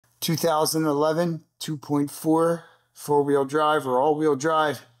2011 2.4 four-wheel drive or all-wheel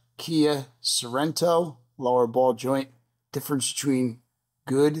drive Kia Sorento, lower ball joint. Difference between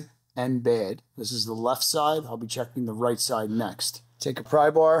good and bad. This is the left side. I'll be checking the right side next. Take a pry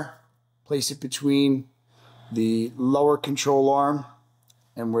bar, place it between the lower control arm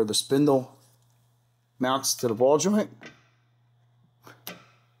and where the spindle mounts to the ball joint,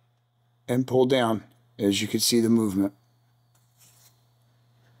 and pull down. As you can see the movement.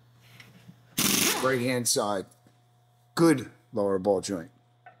 Right hand side, good lower ball joint.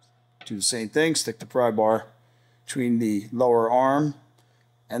 Do the same thing, stick the pry bar between the lower arm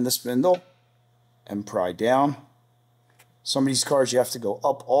and the spindle and pry down. Some of these cars you have to go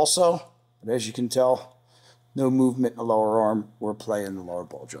up also, but as you can tell, no movement in the lower arm or play in the lower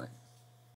ball joint.